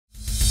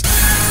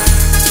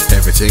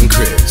Everything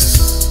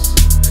Chris.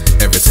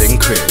 Everything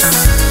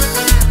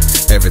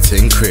Chris.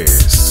 Everything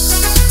Chris.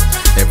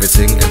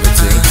 Everything,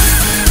 everything.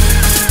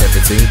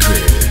 Everything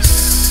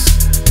Chris.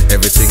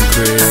 Everything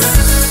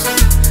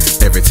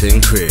Chris.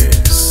 Everything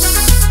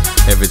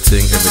Chris.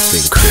 Everything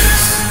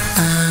Chris.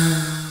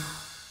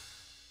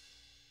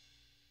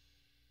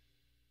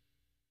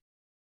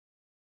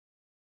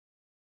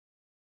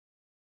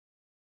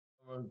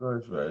 Oh my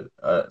gosh, man.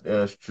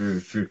 Yeah, it's true,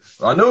 it's true.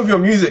 I know of your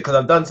music because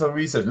I've done some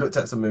research, looked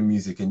at some of your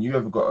music, and you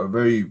have got a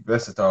very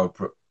versatile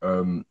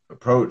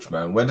approach,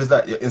 man. Where does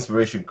that your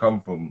inspiration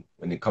come from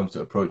when it comes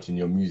to approaching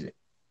your music?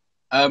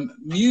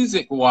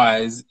 Music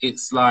wise,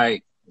 it's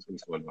like, let's me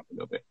swallow up a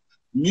little bit.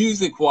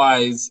 Music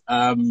wise,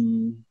 where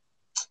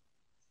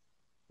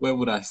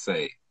would I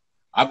say?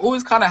 I've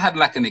always kind of had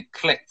like an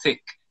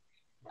eclectic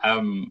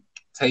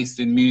taste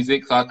in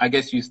music. So I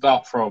guess you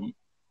start from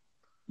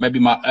maybe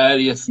my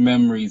earliest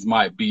memories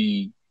might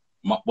be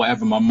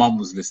whatever my mum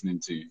was listening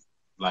to,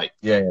 like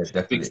Yeah,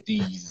 definitely.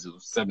 60s or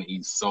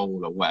 70s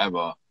soul or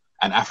whatever,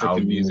 and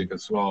African music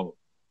as well.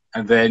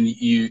 And then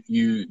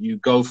you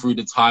go through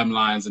the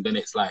timelines, and then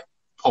it's like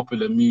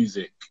popular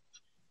music.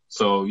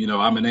 So, you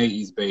know, I'm an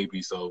 80s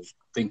baby, so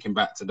thinking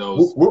back to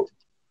those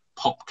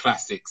pop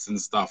classics and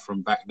stuff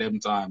from back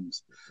them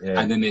times. Yeah.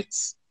 And then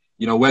it's,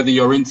 you know, whether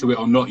you're into it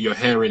or not, you're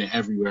hearing it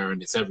everywhere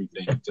and it's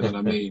everything. Do you know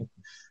what I mean?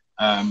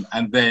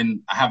 And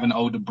then I have an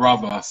older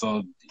brother,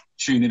 so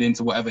tuning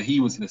into whatever he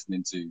was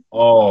listening to.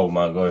 Oh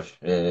my gosh.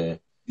 Yeah.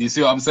 You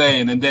see what I'm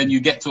saying? And then you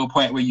get to a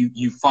point where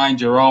you find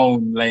your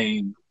own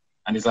lane,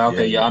 and it's like,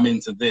 okay, yeah, I'm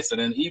into this.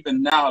 And then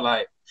even now,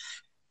 like,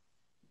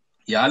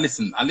 yeah, I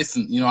listen,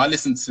 you know, I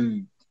listen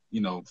to, you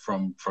know,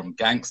 from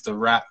gangster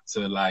rap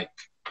to like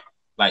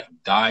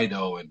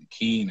Dido and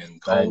Keen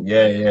and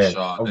Coldplay and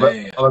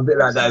Sade. I'm a bit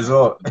like that as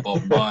well.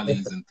 Bob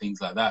Marley's and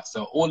things like that.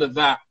 So all of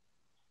that,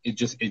 it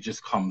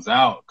just comes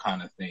out,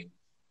 kind of thing.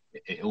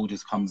 It all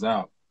just comes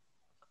out.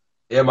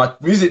 Yeah, my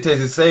music taste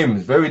is the same.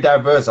 It's very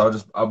diverse.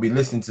 I'll be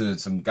listening to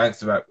some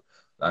gangster rap,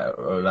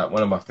 like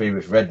one of my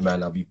favorites,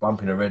 Redman. I'll be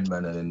bumping a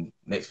Redman, and then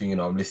next thing you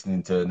know, I'm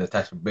listening to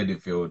Natasha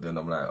Bedingfield, and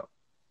I'm like,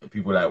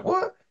 people are like,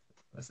 what?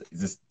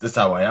 Is this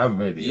how I am,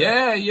 really?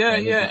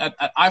 Yeah.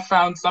 I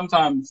found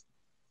sometimes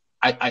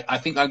I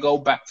think I go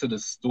back to the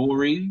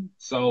story.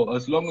 So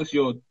as long as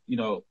you're, you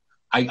know,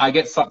 I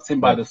get sucked in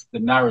by the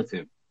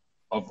narrative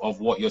of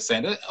what you're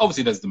saying.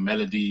 Obviously, there's the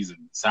melodies and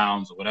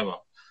sounds or whatever.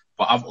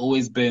 But I've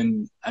always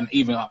been, and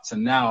even up to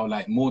now,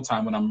 like more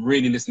time when I'm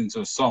really listening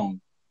to a song,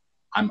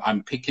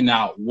 I'm picking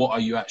out what are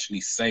you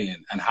actually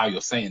saying and how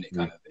you're saying it,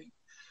 kind of thing.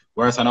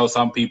 Whereas I know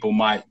some people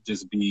might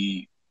just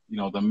be, you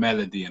know, the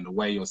melody and the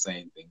way you're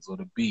saying things or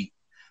the beat.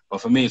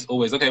 But for me, it's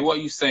always, okay, what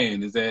are you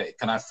saying?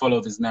 Can I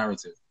follow this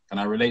narrative? Can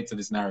I relate to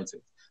this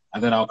narrative?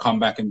 And then I'll come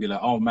back and be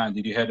like, oh man,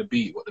 did you hear the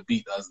beat? What the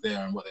beat does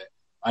there and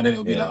and then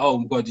it'll be like, oh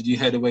God, did you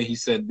hear the way he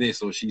said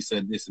this or she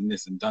said this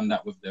and done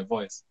that with their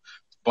voice?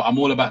 But I'm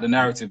all about the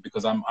narrative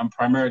because I'm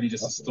primarily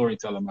just a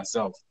storyteller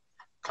myself,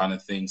 kind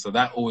of thing. So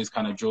that always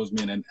kind of draws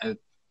me in. And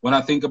when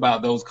I think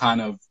about those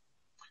kind of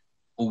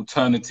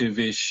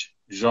alternative-ish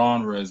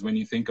genres, when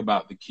you think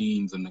about the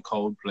Keens and the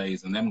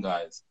Coldplays and them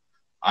guys,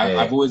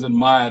 I've always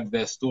admired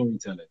their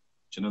storytelling.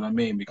 Do you know what I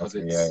mean? Because do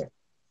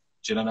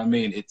you know what I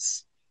mean?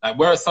 It's like,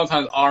 whereas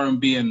sometimes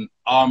R&B and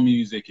our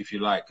music, if you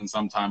like, can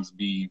sometimes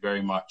be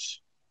very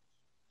much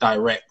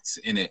direct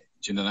in it.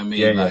 Do you know what I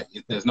mean?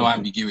 There's no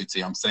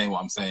ambiguity. I'm saying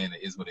what I'm saying.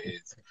 It is what it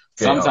is.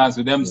 Sometimes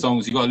with them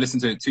songs, you got to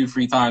listen to it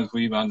 2-3 times before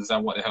you even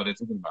understand what the hell they're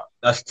talking about.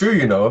 That's true,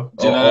 you know.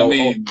 Do you know what I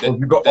mean? If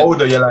you got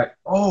older, you're like,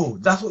 oh,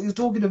 that's what you're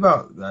talking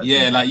about. Like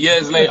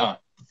years later.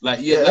 Like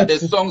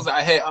there's songs that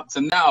I hear up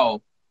to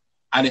now,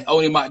 and it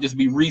only might just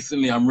be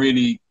recently I'm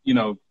really, you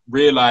know,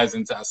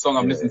 realizing that a song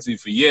I'm listening to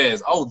for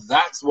years, oh,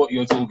 that's what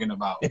you're talking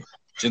about.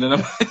 Do you know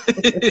what I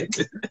mean?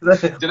 Do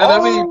you know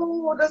what I mean?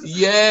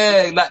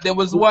 Yeah, like there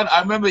was one,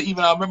 I remember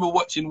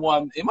watching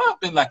one, it might have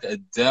been like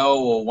Adele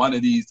or one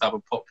of these type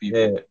of pop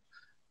people,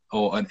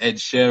 or an Ed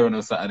Sheeran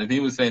or something, and he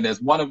was saying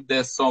there's one of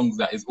their songs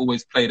that is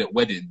always played at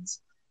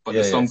weddings, but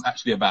the song's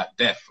actually about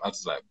death. I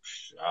was like,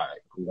 all right,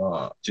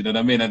 cool. Do you know what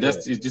I mean? And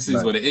it just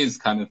is what it is,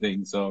 kind of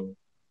thing. So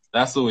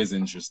that's always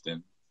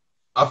interesting.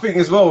 I think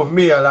as well with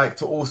me, I like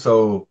to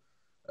also,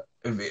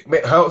 if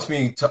it helps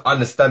me to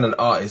understand an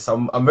artist.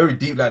 I'm very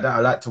deep like that. I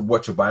like to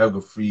watch a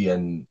biography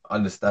and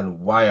understand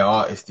why an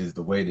artist is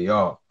the way they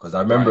are. Because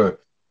I remember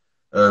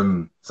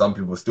some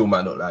people still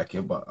might not like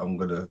it, but I'm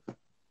gonna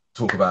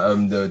talk about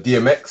the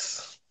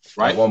DMX.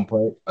 At one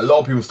point, a lot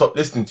of people stopped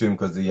listening to him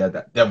because he had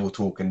that devil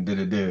talk and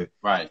da.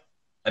 Right.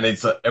 And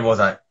it's everyone's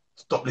like,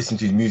 stop listening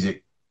to his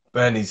music,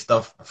 burn his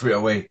stuff, throw it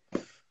away.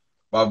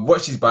 But I've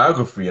watched his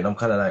biography and I'm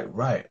kind of like,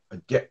 right, I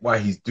get why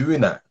he's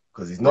doing that,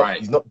 because he's not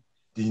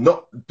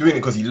doing it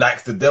because he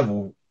likes the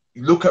devil.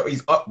 You look at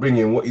his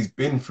upbringing, what he's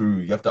been through.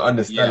 You have to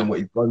understand what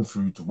he's gone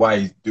through to why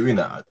he's doing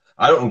that.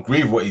 I don't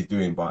agree with what he's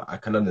doing, but I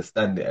can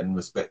understand it and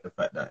respect the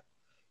fact that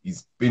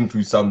he's been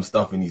through some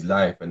stuff in his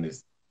life and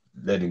it's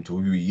led him to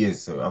who he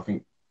is. So I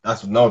think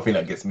that's another thing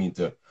that gets me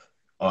into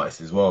artists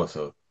as well.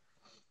 So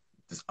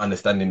just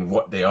understanding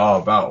what they are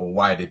about or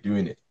why they're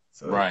doing it.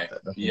 So right,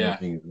 that's yeah. the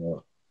thing as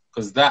well.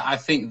 Because that, I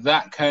think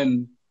that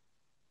can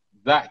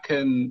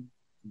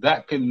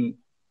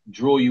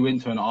draw you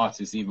into an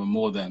artist even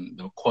more than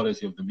the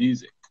quality of the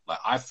music. Like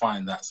I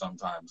find that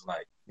sometimes,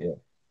 like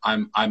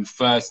I'm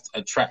first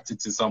attracted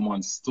to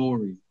someone's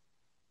story,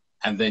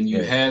 and then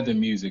you hear the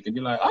music, and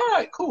you're like, all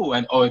right, cool,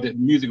 and the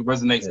music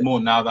resonates more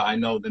now that I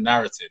know the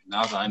narrative,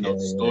 now that I know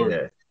the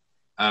story.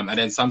 And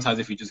then sometimes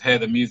if you just hear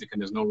the music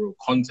and there's no real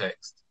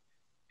context,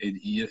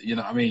 you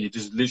know what I mean? You're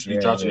just literally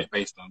judging it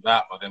based on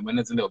that. But then when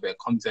there's a little bit of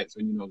context,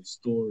 when you know the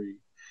story,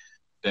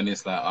 then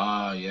it's like,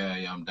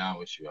 I'm down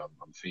with you.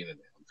 I'm feeling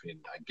it. I'm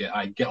feeling it.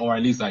 I get, or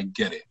at least I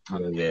get it.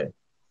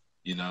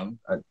 You know.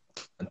 And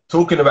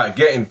talking about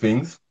getting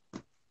things,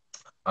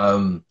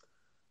 because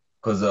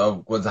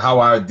was how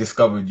I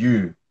discovered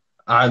you.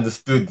 I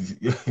understood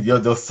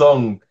the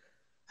song,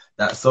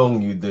 that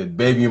song you did,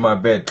 "Baby in My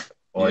Bed."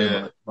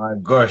 Oh my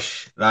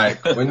gosh!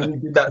 Like when you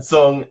did that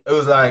song, it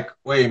was like,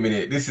 wait a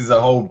minute, this is a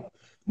whole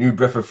new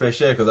breath of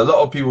fresh air. Because a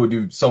lot of people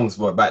do songs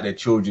about their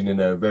children in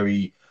a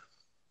very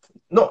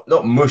not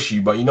mushy,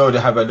 but you know, they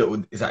have a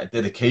little, it's like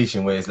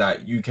dedication where it's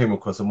like you came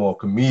across a more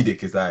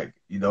comedic. It's like,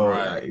 you know,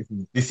 like,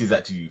 this is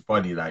actually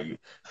funny. Like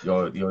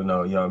you're you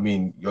know what I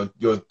mean.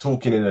 You're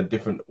talking in a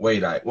different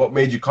way. Like what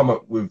made you come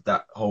up with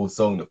that whole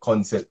song? The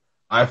concept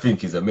I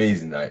think is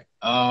amazing. Like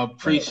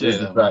appreciate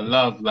it. I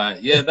love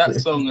that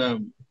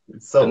song.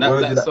 So and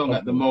that song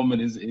at the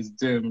moment is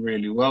doing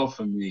really well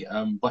for me.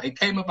 But it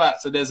came about,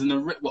 so there's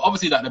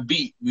obviously like the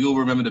beat, we all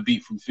remember the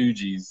beat from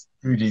Fugees.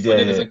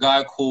 There's a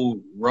guy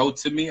called Road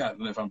to Me, I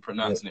don't know if I'm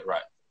pronouncing it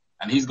right.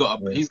 And he's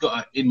got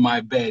a In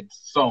My Bed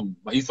song,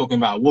 but he's talking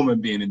about a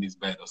woman being in his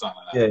bed or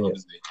something like that,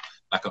 obviously.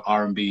 Like an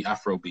R&B,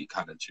 Afrobeat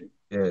kind of tune.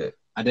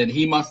 And then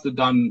he must have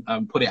done,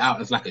 put it out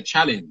as like a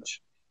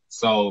challenge.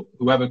 So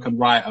whoever can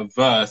write a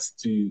verse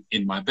to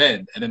In My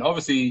Bed. And then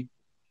obviously,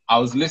 I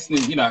was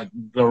listening, you know,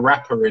 the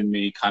rapper in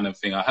me kind of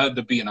thing. I heard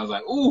the beat and I was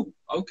like, ooh,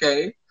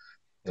 okay.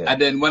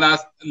 And then when I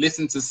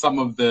listened to some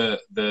of the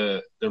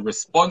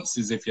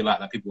responses, if you like,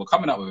 that people were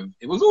coming up with,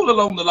 it was all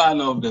along the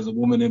line of "There's a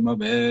woman in my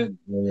bed."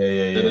 And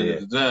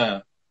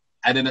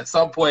then at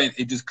some point,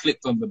 it just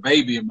clicked on the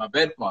 "baby in my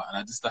bed" part, and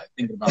I just started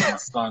thinking about my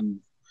son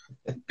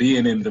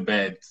being in the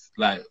bed,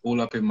 like all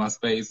up in my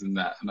space and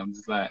that. And I'm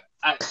just like,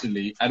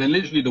 actually, and then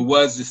literally the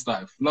words just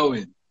started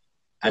flowing.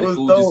 And it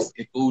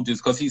all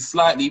just, because he's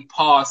slightly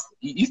past,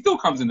 he still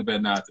comes in the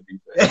bed now, to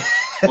be fair.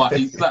 But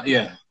he's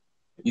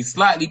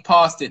slightly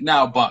past it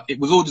now, but it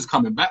was all just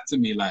coming back to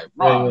me, like,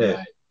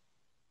 like,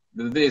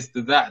 the this,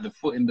 the that, the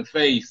foot in the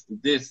face, the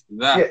this, the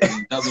that,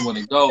 he doesn't want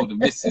to go, the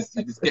missus,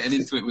 he's just getting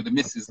into it with the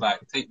missus, like,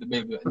 take the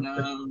baby, like,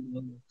 no.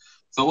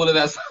 So all of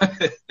that just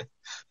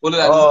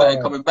started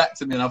coming back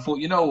to me, and I thought,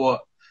 you know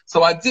what?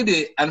 So I did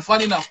it, and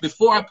funny enough,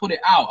 before I put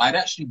it out, I'd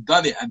actually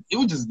done it, and it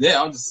was just there.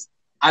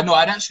 I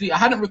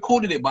hadn't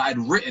recorded it, but I'd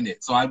written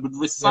it. So I would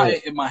recite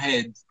it in my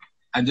head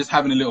and just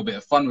having a little bit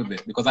of fun with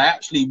it, because I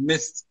actually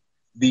missed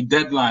the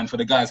deadline for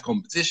the guys'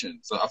 competition.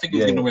 So I think it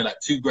was giving away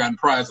like $2,000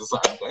 prize or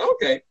something. I was like,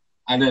 okay.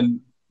 And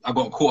then I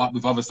got caught up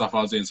with other stuff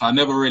I was doing. So I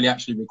never really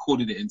actually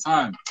recorded it in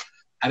time.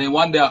 And then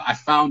one day I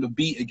found a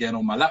beat again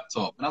on my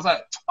laptop, and I was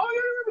like, oh, yeah,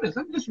 I remember this.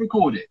 Let me just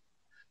record it.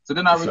 So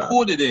then I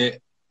recorded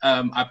it.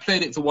 I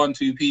played it to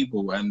 1-2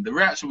 people, and the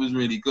reaction was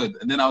really good.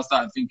 And then I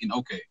started thinking,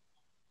 okay,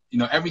 you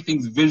know,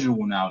 everything's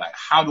visual now. Like,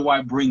 how do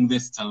I bring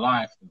this to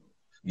life?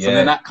 So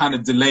then that kind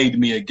of delayed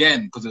me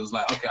again, because it was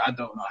like, okay, I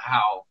don't know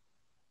how.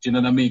 Do you know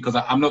what I mean? Because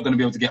I'm not going to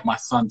be able to get my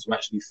son to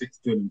actually sit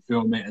still and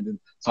film it. And then,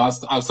 so I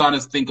was trying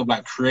to think of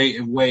like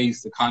creative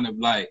ways to kind of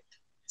like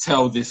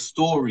tell this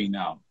story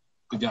now.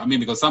 You know what I mean?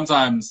 Because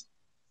sometimes,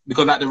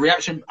 like the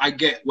reaction I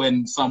get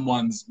when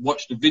someone's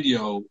watched the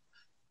video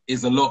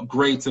is a lot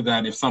greater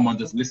than if someone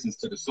just listens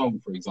to the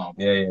song, for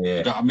example. You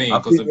know what I mean?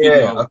 Because the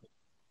video.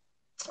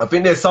 I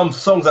think there's some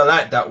songs I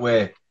like that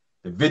where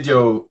the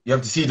video, you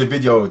have to see the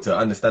video to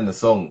understand the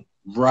song.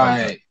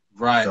 Right.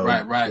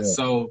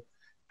 So,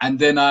 and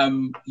then,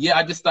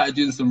 I just started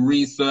doing some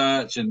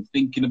research and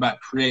thinking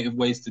about creative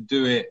ways to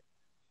do it.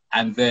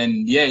 And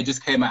then, it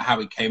just came out how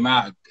it came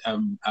out.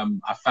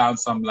 I found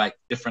some like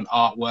different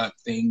artwork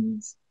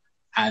things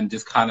and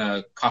just kind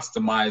of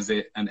customized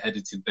it and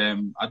edited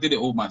them. I did it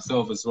all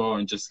myself as well,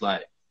 and just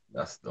like,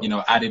 you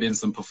know, added in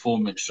some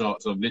performance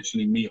shots of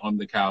literally me on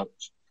the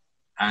couch.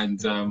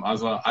 And I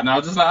was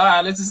just like, all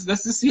right, let's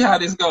just see how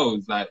this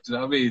goes. Like, do you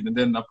know what I mean? And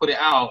then I put it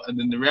out, and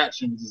then the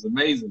reaction was just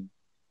amazing.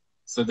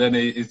 So then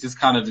it's just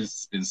kind of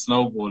just been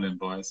snowballing,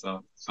 boy.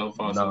 So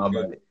far, so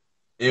good. Man,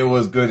 it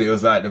was good. It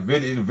was like the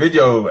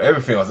video,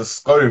 everything. I was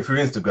just scrolling through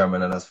Instagram,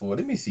 and then I thought,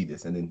 let me see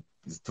this. And then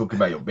he's talking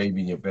about your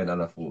baby in your bed,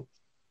 and I thought,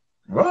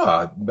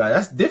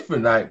 that's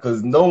different. Like,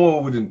 because no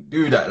one wouldn't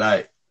do that.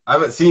 Like, I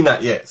haven't seen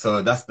that yet,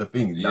 so that's the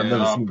thing. Yeah, I've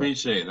never seen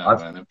appreciate that,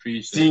 man.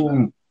 Appreciate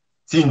that.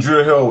 Seen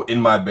Drew Hill in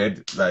my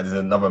bed, like there's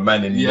another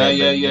man in my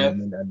bed,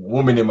 and a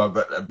woman in my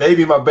bed, a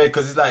baby in my bed,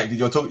 because it's like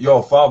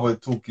your father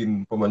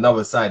talking from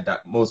another side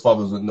that most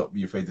fathers would not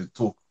be afraid to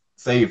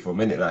say it for a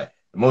minute. Like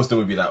most of them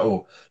would be like,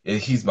 oh, yeah,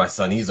 he's my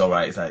son, he's all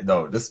right. It's like,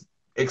 no, just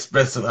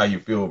express how you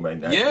feel,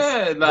 man. Like,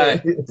 yeah,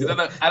 like, you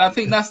know, and I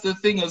think that's the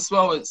thing as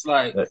well. It's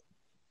like,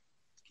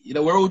 you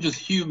know, we're all just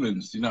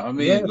humans, you know what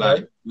I yeah, mean? Like,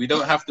 man. we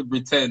don't have to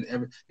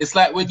pretend. It's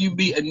like when you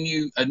meet a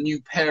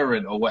new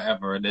parent or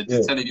whatever, and they're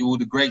just Yeah. telling you all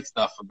the great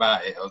stuff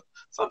about it. Or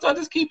sometimes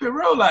just keep it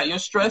real. Like, you're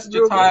stressed,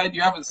 you're Real, man. tired,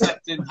 you haven't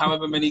slept in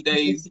however many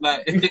days.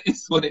 Like,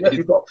 it's what it Yeah,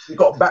 is. you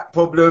got back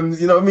problems,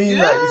 you know what I mean?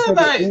 Like you Yeah, said, it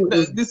like, all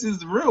is, this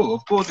is real.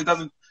 Of course, it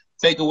doesn't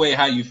take away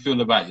how you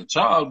feel about your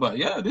child, but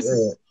yeah, yeah,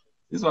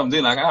 this is what I'm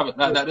doing. Like, I haven't,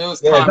 like, there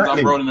was yeah, times I'm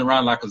exactly. rolling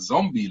around like a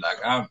zombie. Like,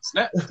 I haven't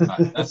slept.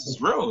 Like, that's just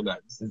real. Like,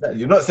 Exactly.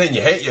 You're not saying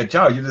you hate your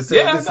child. You're just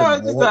saying, yeah, listen, no, man,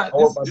 it's just that I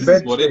want my this is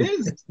bed what it space.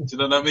 is. Do you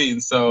know what I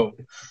mean? So,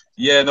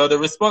 yeah, no, the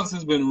response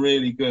has been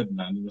really good,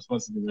 man. The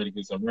response has been really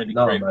good. So I'm really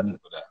No, grateful man.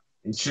 for that.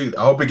 It should.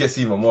 I hope it gets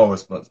even more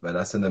response, man.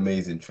 That's an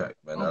amazing track,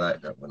 man. I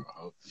like that one.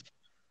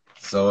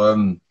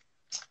 So,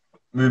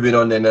 moving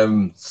on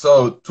then.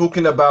 So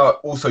talking about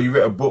also, you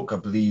wrote a book, I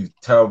believe,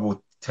 10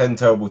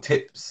 Terrible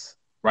Tips.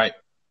 Right.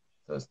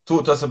 So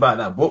talk to us about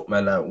that book,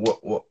 man. Like,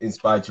 what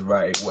inspired you to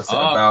write it? What's it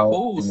about?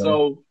 Cool. You know?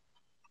 So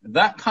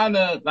that kind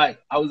of, like,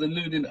 I was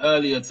alluding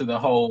earlier to the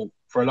whole,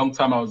 for a long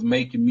time I was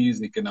making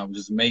music and I was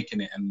just making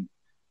it and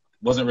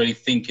wasn't really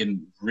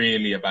thinking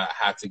really about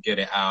how to get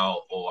it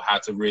out or how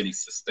to really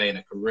sustain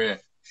a career.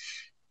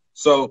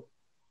 So,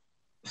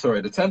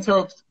 sorry, the 10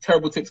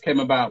 terrible tips came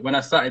about when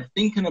I started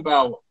thinking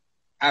about,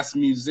 as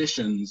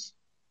musicians,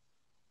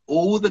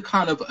 all the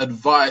kind of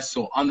advice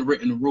or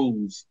unwritten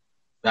rules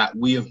that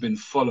we have been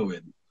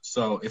following.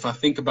 So if I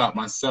think about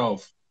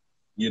myself,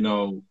 you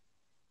know,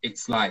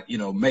 it's like, you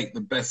know, make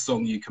the best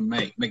song you can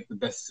make the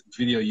best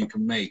video you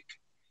can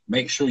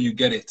make sure you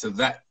get it to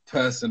that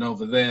person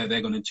over there.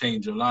 They're going to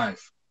change your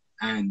life.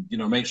 And, you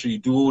know, make sure you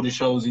do all the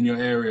shows in your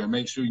area.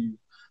 Make sure you,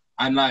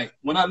 and like,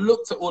 when I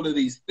looked at all of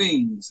these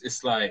things,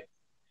 it's like,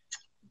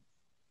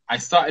 I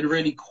started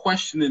really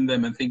questioning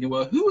them and thinking,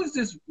 well, who has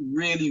this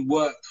really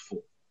worked for?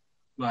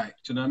 Like,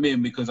 do you know what I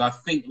mean? Because I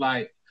think,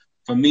 like,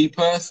 for me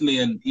personally,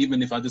 and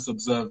even if I just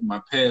observe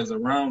my peers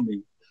around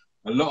me,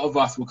 a lot of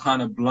us were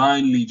kind of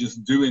blindly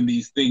just doing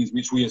these things,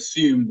 which we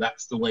assume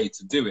that's the way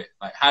to do it.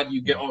 Like, how do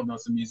you get on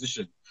as a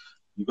musician?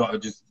 You got to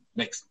just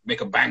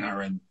make a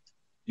banger and,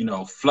 you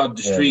know, flood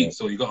the streets,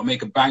 or you got to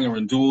make a banger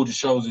and do all the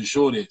shows in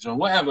Shoreditch or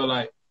whatever.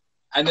 Like,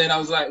 and then I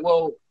was like,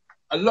 well,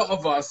 a lot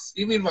of us,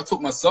 even if I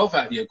took myself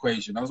out of the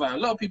equation, I was like, a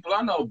lot of people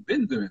I know have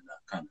been doing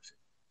that kind of thing.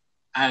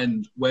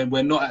 And when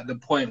we're not at the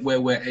point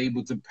where we're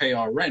able to pay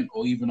our rent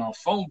or even our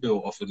phone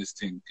bill off of this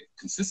thing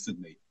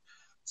consistently.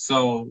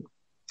 So,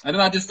 and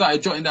then I just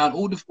started jotting down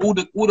all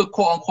the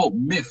quote unquote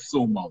myths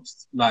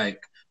almost.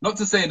 Like, not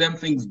to say them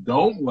things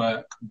don't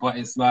work, but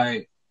it's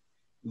like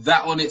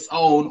that on its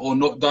own or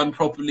not done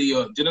properly,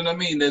 or do you know what I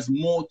mean? There's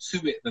more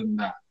to it than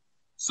that.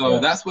 So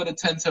that's where the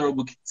 10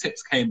 terrible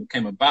tips came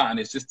about. And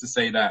it's just to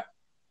say that,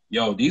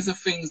 yo, these are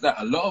things that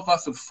a lot of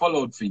us have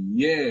followed for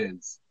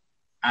years.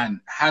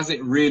 And has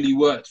it really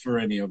worked for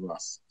any of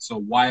us? So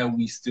why are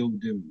we still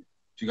doing it?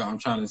 Do you get what I'm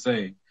trying to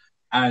say?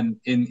 And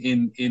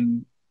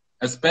in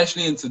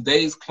especially in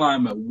today's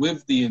climate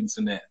with the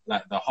internet,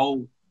 like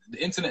the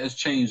internet has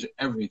changed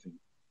everything.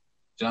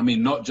 Do you know what I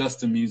mean? Not just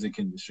the music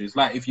industry. It's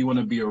like if you want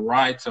to be a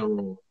writer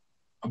or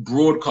a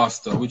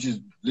broadcaster, which is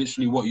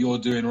literally what you're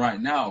doing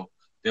right now.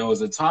 There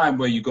was a time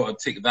where you got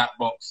to tick that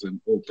box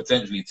or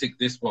potentially tick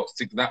this box,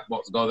 tick that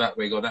box, go that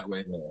way, go that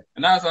way. Yeah.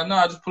 And I was like, no,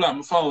 I just pull out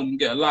my phone and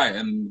get a light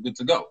and good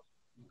to go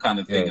kind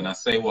of thing. Yeah. And I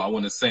say what I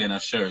want to say and I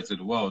share it to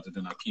the world and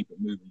then I keep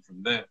it moving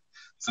from there.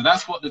 So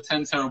that's what the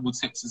 10 Terrible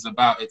Tips is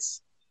about.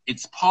 It's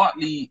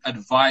partly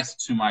advice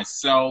to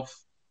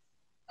myself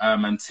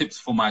and tips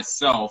for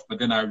myself, but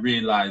then I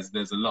realized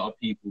there's a lot of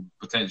people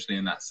potentially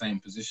in that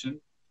same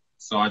position.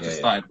 So I just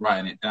started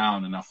writing it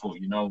down, and I thought,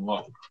 you know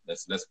what,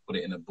 let's put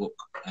it in a book.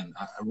 And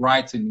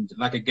writing,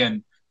 like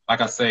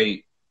I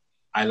say,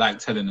 I like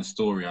telling a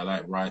story. I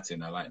like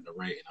writing. I like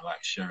narrating. I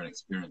like sharing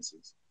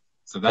experiences.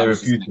 So that was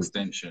just an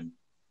extension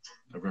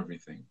of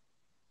everything.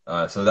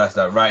 So that's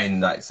like writing,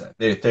 like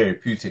they're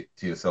therapeutic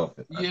to yourself.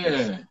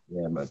 Yeah,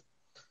 man.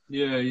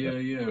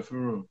 Yeah, for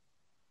real.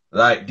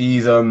 Like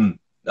these,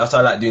 that's why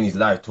I like doing these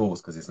live talks,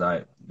 because it's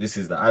like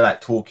I like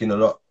talking a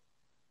lot,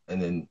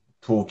 and then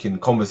talking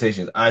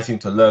conversations. I seem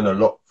to learn a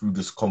lot through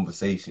just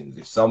conversations.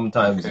 If someone's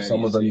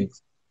on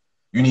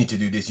you need to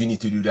do this, you need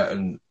to do that,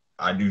 and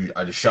I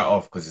just shut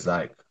off, because it's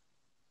like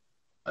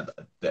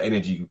the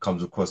energy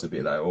comes across a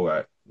bit like, all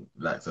right,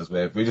 like, so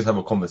if we just have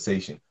a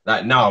conversation,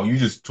 like now you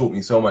just taught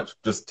me so much,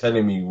 just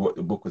telling me what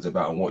the book was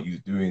about and what you're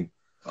doing.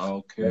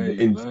 Okay, the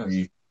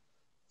industry.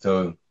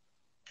 So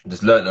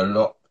just learned a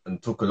lot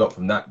and took a lot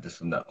from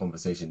that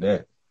conversation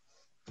there.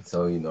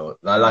 So, you know,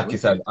 like you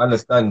said, I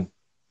understand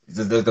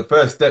the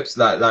first steps,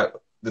 like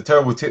the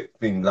terrible tip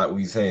thing, like what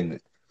you're saying,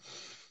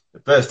 the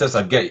first steps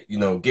I get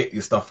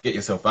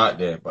yourself out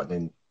there, but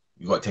then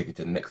you got to take it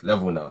to the next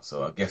level now.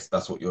 So I guess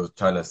that's what you're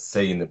trying to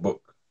say in the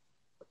book.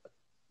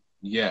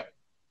 Yeah,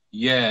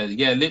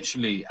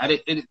 literally. And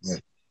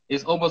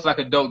it's almost like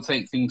I don't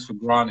take things for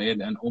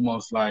granted, and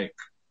almost like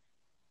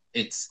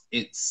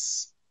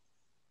it's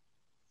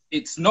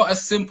it's not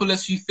as simple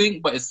as you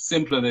think, but it's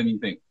simpler than you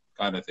think,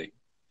 kind of thing.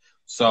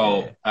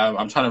 So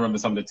I'm trying to remember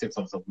some of the tips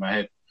off the top of my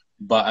head,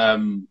 but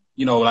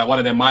you know, like one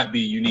of them might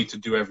be you need to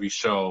do every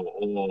show,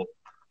 or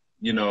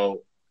you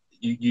know,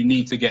 you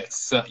need to get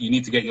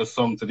your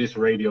song to this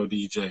radio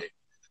DJ,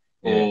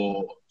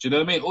 or do you know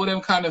what I mean? All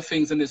them kind of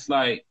things, and it's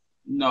like,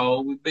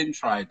 no, we've been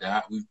tried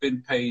that. We've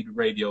been paid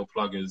radio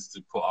pluggers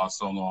to put our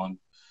song on.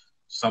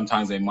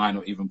 Sometimes they might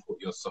not even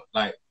put your song.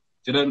 Like,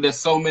 do you know, there's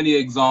so many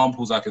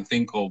examples I can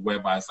think of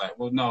whereby it's like,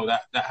 well, no,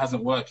 that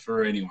hasn't worked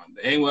for anyone.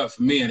 It ain't worked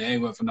for me, and it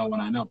ain't worked for no one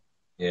I know.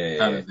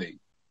 Kind of thing.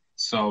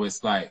 So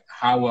it's like,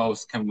 how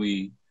else can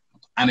we?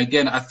 And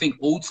again, I think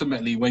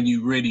ultimately, when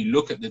you really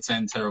look at the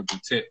 10 terrible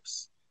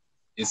tips,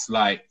 it's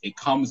like it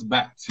comes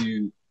back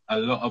to a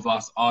lot of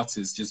us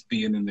artists just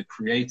being in the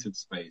creative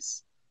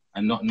space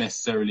and not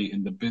necessarily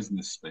in the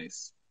business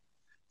space.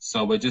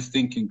 So we're just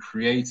thinking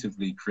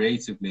creatively,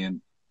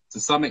 and to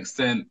some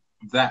extent,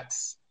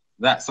 that's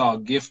our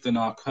gift and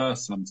our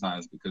curse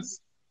sometimes, because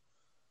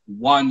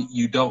one,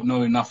 you don't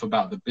know enough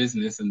about the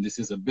business, and this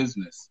is a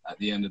business at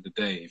the end of the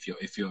day. If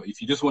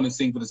you just want to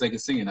sing for the sake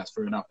of singing, that's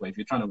fair enough. But if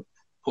you're trying to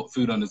put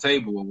food on the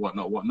table or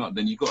whatnot,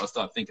 then you've got to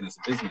start thinking it's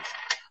a business.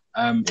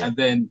 And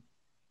then,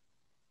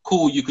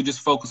 cool, you could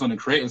just focus on the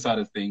creative side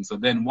of things. So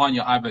then, one,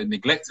 you're either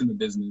neglecting the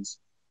business,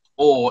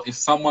 or if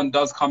someone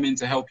does come in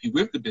to help you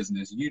with the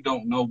business, you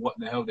don't know what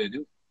the hell they're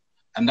doing.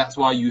 And that's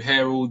why you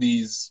hear all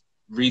these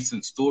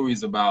recent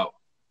stories about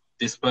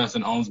this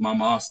person owns my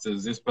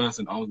masters, this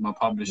person owns my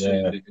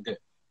publishing,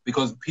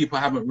 because people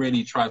haven't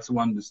really tried to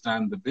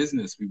understand the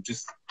business. We've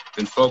just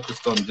been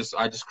focused on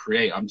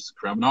I'm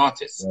an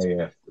artist.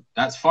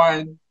 That's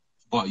fine,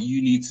 but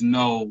you need to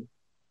know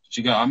what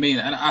you got. I mean,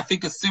 and I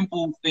think a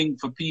simple thing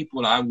for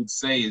people, I would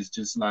say, is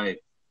just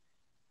like,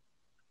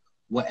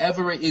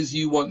 whatever it is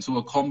you want to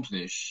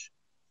accomplish,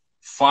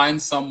 find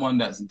someone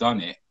that's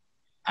done it,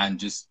 and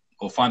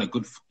or find a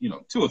good,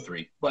 2 or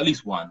 3, but at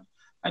least one,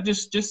 and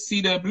just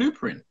see their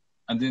blueprint.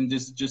 And then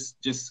just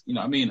you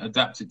know what I mean,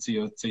 adapt it to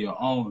your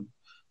own.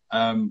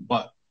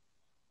 But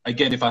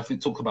again, if I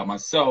talk about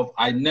myself,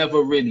 I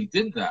never really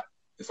did that.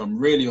 If I'm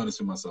really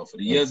honest with myself, for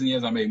the years and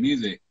years I made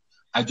music,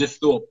 I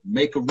just thought,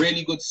 make a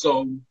really good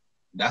song.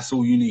 That's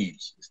all you need.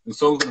 The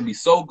song's gonna be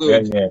so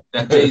good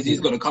that Jay-Z's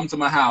gonna come to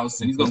my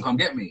house and he's gonna come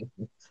get me.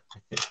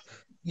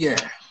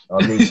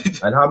 I mean,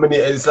 and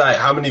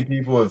how many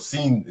people have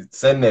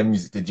send their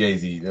music to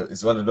Jay-Z?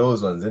 It's one of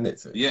those ones, isn't it?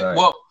 So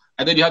well.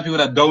 And then you have people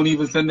that don't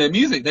even send their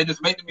music. They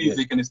just make the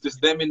music and it's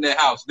just them in their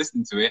house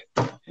listening to it.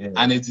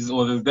 And it is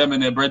all them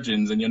and their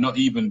brethren, and you're not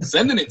even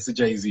sending it to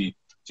Jay-Z. Do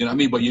you know what I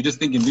mean? But you're just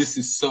thinking this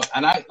is so,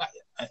 and I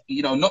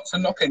not to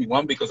knock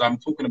anyone, because I'm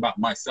talking about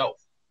myself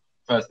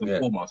first and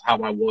foremost,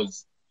 how I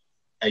was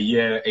a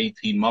year,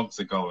 18 months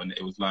ago. And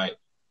it was like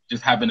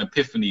just having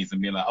epiphanies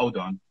and being like, hold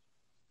on,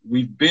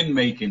 we've been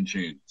making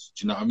tunes.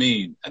 Do you know what I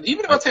mean? And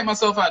even if I take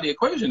myself out of the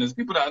equation, there's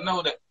people that I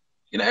know that,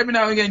 every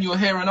now and again you'll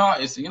hear an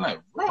artist and you're like,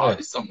 bro,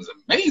 this song is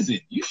amazing.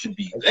 You should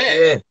be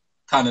there,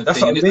 kind of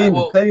thing. And it's like,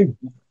 well, and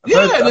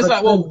it's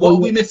like, well, what are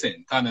we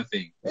missing, kind of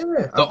thing.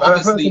 So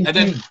obviously, and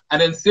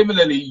then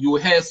similarly, you'll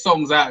hear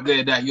songs out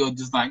there that you're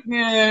just like,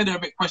 they're a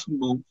bit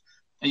questionable,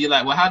 and you're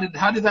like, well, how did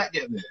that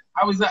get there?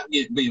 How is that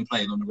being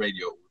played on the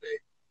radio all day?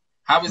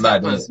 How is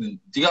that person?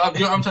 Do you know what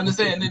I'm trying to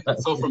say? And then,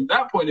 so from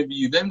that point of view,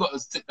 you then got to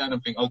sit down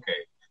and think,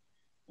 okay,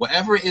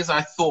 whatever it is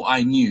I thought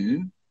I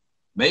knew,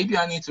 maybe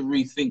I need to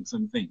rethink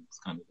some things,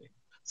 kind of thing.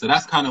 So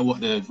that's kind of what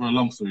for a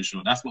long story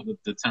short, that's what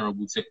the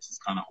terrible tips is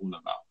kind of all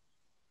about.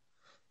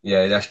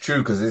 Yeah, that's true,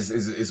 because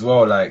it's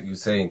well, like you're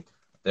saying,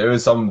 there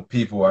is some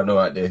people I know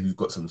out there who've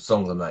got some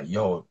songs. I'm like,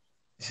 yo,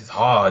 this is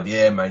hard,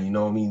 man. You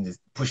know what I mean?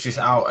 Just push this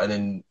out, and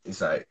then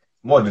it's like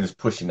more than just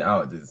pushing it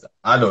out.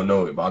 I don't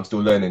know it, but I'm still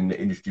learning the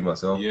industry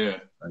myself.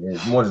 And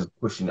it's more just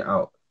pushing it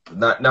out.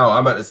 Now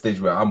I'm at the stage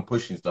where I'm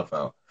pushing stuff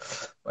out,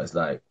 but it's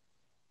like,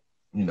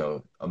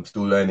 I'm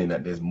still learning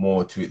that there's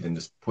more to it than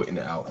just putting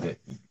it out there.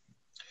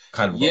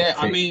 Kind of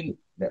I mean,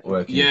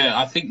 networking.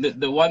 I think that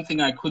the one thing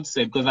I could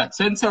say, because like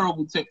 10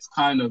 Terrible Tips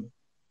kind of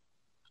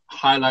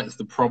highlights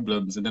the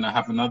problems, and then I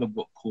have another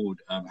book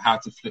called How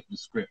to Flip the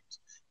Script,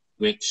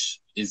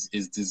 which is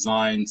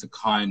designed to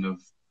kind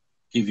of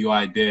give you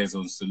ideas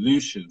on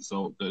solutions.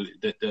 So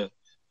the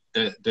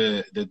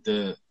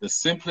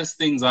simplest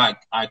things I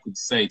could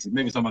say to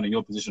maybe someone in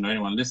your position or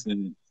anyone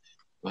listening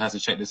who has to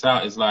check this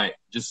out is like,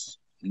 just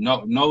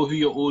know who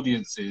your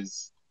audience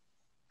is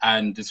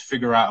and just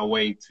figure out a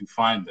way to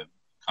find them,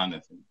 kind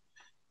of thing.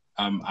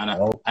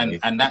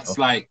 And that's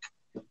like,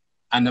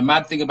 and the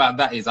mad thing about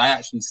that is I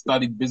actually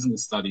studied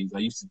business studies. I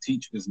used to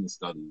teach business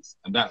studies,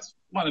 and that's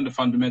one of the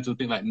fundamental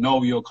things, like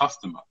know your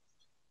customer.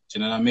 Do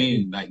you know what I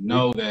mean? Like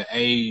know their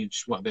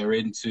age, what they're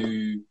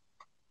into,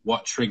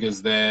 what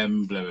triggers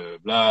them, blah, blah,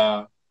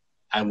 blah,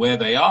 and where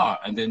they are.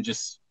 And then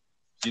just,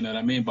 you know what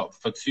I mean? But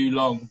for too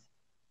long,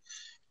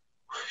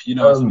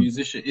 as a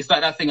musician, it's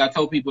like that thing I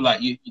tell people,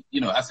 like,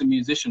 as a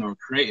musician or a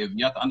creative,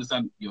 you have to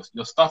understand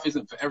your stuff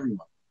isn't for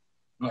everyone.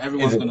 Not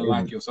everyone's going to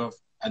like your stuff,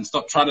 and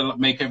stop trying to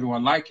make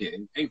everyone like it.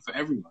 It ain't for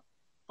everyone.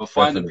 but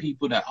find the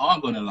people that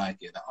are gonna like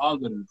it, that are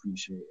gonna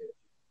appreciate it,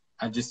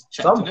 and just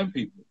chat to them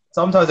people.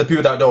 Sometimes the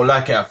people that don't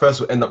like it at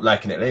first will end up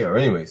liking it later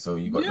anyway. So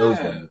you got those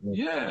ones.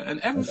 Yeah, and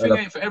everything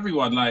ain't for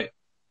everyone. Like,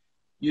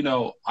 you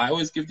know, I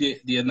always give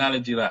the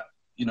analogy that,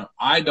 you know,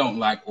 I don't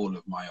like all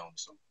of my own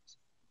songs.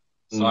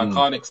 So I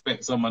can't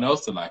expect someone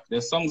else to like.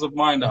 There's songs of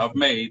mine that I've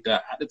made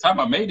that at the time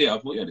I made it, I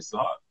thought, yeah, this is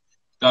hard.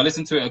 So I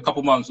listened to it a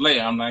couple months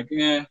later, I'm like,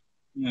 yeah,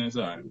 it's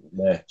all right.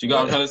 Yeah. Do you got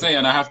what I'm trying to say?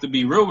 And I have to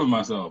be real with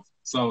myself.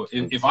 So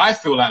if I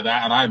feel like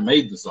that and I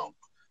made the song,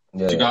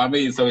 do you know what I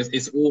mean? So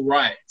it's all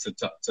right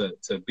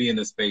to be in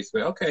a space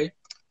where, okay,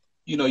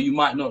 you know, you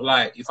might not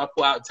like, if I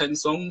put out 10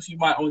 songs, you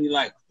might only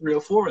like 3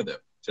 or 4 of them.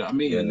 Do you know what I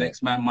mean? The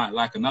next man might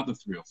like another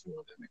 3 or 4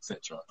 of them,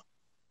 etc.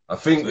 I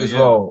think as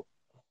well.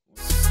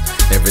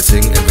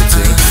 Everything Chris.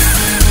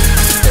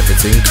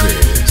 Everything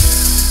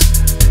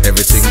Chris.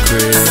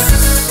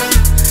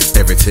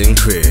 Everything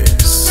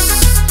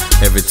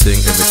Chris. Everything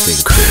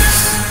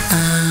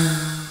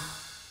Chris.